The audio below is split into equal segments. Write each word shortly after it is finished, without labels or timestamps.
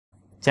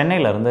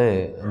சென்னையிலேருந்து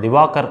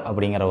திவாகர்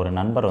அப்படிங்கிற ஒரு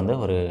நண்பர் வந்து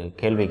ஒரு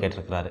கேள்வி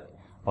கேட்டிருக்கிறாரு.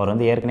 அவர்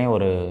வந்து ஏற்கனவே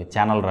ஒரு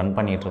சேனல் ரன்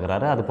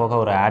பண்ணிகிட்ருக்கிறாரு. அது போக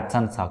ஒரு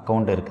ஆட்சன்ஸ்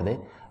அக்கௌண்ட் இருக்குது.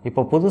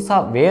 இப்போ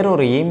புதுசாக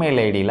வேறொரு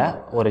இமெயில் ஐடியில்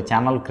ஒரு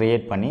சேனல்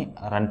க்ரியேட் பண்ணி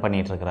ரன்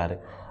பண்ணிகிட்ருக்கிறாரு.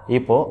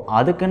 இப்போது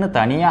அதுக்குன்னு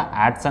தனியாக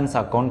ஆட்சன்ஸ்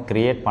அக்கௌண்ட்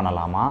க்ரியேட்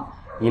பண்ணலாமா,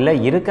 இல்லை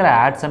இருக்கிற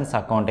ஆட்சன்ஸ்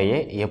அக்கௌண்ட்டையே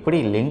எப்படி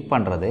லிங்க்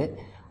பண்ணுறது,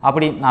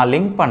 அப்படி நான்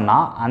லிங்க்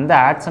பண்ணால் அந்த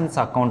ஆட்சன்ஸ்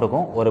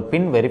அக்கௌண்ட்டுக்கும் ஒரு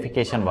பின்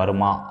வெரிஃபிகேஷன்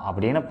வருமா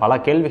அப்படின்னு பல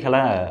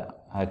கேள்விகளை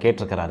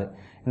கேட்டிருக்கிறாரு.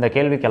 இந்த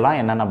கேள்விக்கெல்லாம்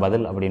என்னென்ன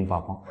பதில் அப்படின்னு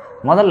பார்ப்போம்.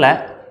 முதல்ல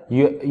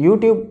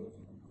யூடியூப்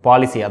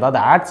பாலிசி, அதாவது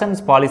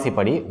ஆட்சன்ஸ் பாலிசி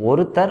படி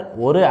ஒருத்தர்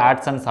ஒரு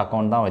ஆட்சன்ஸ்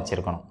அக்கௌண்ட் தான்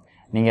வச்சுருக்கணும்.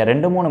 நீங்கள்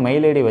 2-3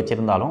 மெயில் ஐடி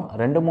வச்சுருந்தாலும்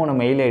 2-3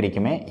 மெயில்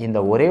ஐடிக்குமே இந்த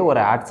ஒரே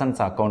ஒரு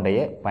ஆட்சன்ஸ்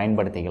அக்கௌண்ட்டையே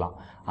பயன்படுத்திக்கலாம்.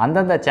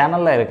 அந்தந்த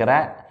சேனலில் இருக்கிற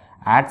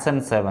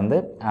ஆட்சன்ஸை வந்து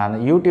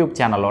யூடியூப்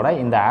சேனலோட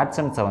இந்த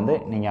ஆட்சன்ஸை வந்து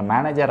நீங்கள்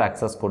மேனேஜர்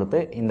அக்சஸ் கொடுத்து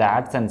இந்த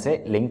ஆட்சன்ஸை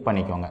லிங்க்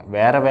பண்ணிக்கோங்க.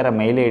 வேறு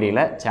மெயில்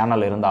ஐடியில்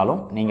சேனல்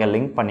இருந்தாலும் நீங்கள்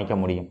லிங்க் பண்ணிக்க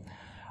முடியும்.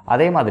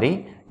 அதே மாதிரி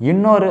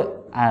இன்னொரு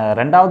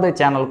 2வது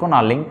சேனலுக்கும்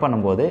நான் லிங்க்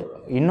பண்ணும்போது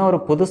இன்னொரு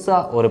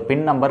புதுசாக ஒரு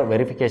பின் நம்பர்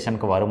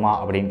வெரிஃபிகேஷனுக்கு வருமா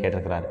அப்படின்னு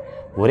கேட்டிருக்கிறாரு.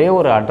 ஒரே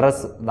ஒரு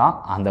அட்ரஸ் தான்,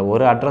 அந்த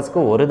ஒரு அட்ரஸ்க்கு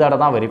ஒரு தடவை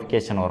தான்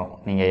வெரிஃபிகேஷன் வரும்.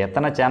 நீங்கள்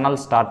எத்தனை சேனல்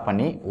ஸ்டார்ட்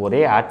பண்ணி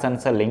ஒரே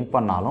ஆட்சன்ஸை லிங்க்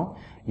பண்ணாலும்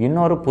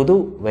இன்னொரு புது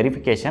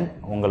வெரிஃபிகேஷன்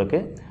உங்களுக்கு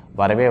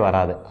வரவே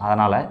வராது.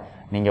 அதனால்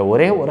நீங்கள்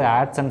ஒரே ஒரு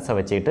ஆட்சன்ஸை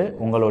வச்சுக்கிட்டு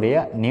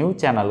உங்களுடைய நியூ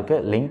சேனலுக்கு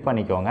லிங்க்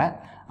பண்ணிக்கோங்க.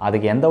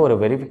 அதுக்கு எந்த ஒரு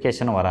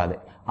வெரிஃபிகேஷனும் வராது.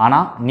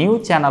 ஆனால் நியூ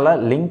சேனலை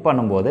லிங்க்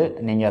பண்ணும்போது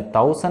நீங்கள்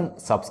 1000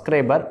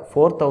 சப்ஸ்கிரைபர்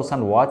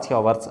 4000 வாட்ச்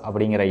ஹவர்ஸ்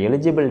அப்படிங்கிற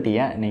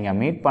எலிஜிபிலிட்டியை நீங்கள்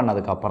மீட்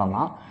பண்ணதுக்கப்புறம்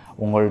தான்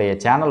உங்களுடைய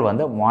சேனல்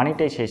வந்து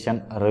மானிட்டைசேஷன்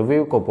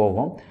ரிவ்யூக்கு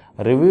போகும்.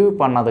 ரிவ்யூ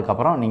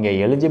பண்ணதுக்கப்புறம் நீங்கள்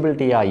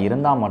எலிஜிபிலிட்டியாக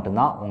இருந்தால்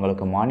மட்டும்தான்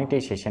உங்களுக்கு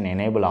மானிட்டைசேஷன்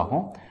எனேபிள்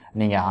ஆகும்.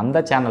 நீங்கள் அந்த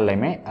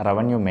சேனல்லையுமே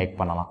ரெவன்யூ மேக்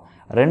பண்ணலாம்.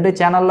 2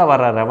 சேனலில்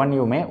வர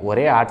ரெவன்யூமே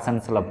ஒரே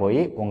ஆட்சன்ஸில்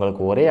போய்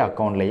உங்களுக்கு ஒரே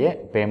அக்கௌண்ட்லேயே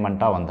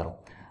பேமெண்ட்டாக வந்துடும்.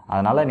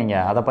 அதனால்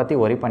நீங்கள் அதை பற்றி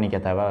ஒரி பண்ணிக்க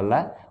தேவையில்லை.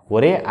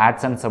 ஒரே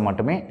ஆட்சன்ஸை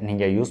மட்டுமே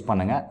நீங்கள் யூஸ்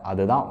பண்ணுங்கள்.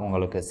 அதுதான்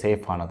உங்களுக்கு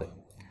சேஃபானது.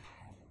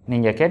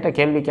 நீங்கள் கேட்ட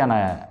கேள்விக்கான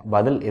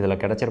பதில்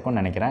இதில்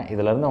கிடச்சிருக்கும்னு நினைக்கிறேன்.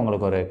 இதிலேருந்து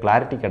உங்களுக்கு ஒரு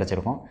கிளாரிட்டி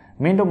கிடச்சிருக்கும்.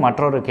 மீண்டும்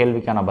மற்றொரு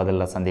கேள்விக்கான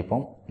பதிலில்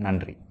சந்திப்போம்.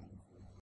 நன்றி.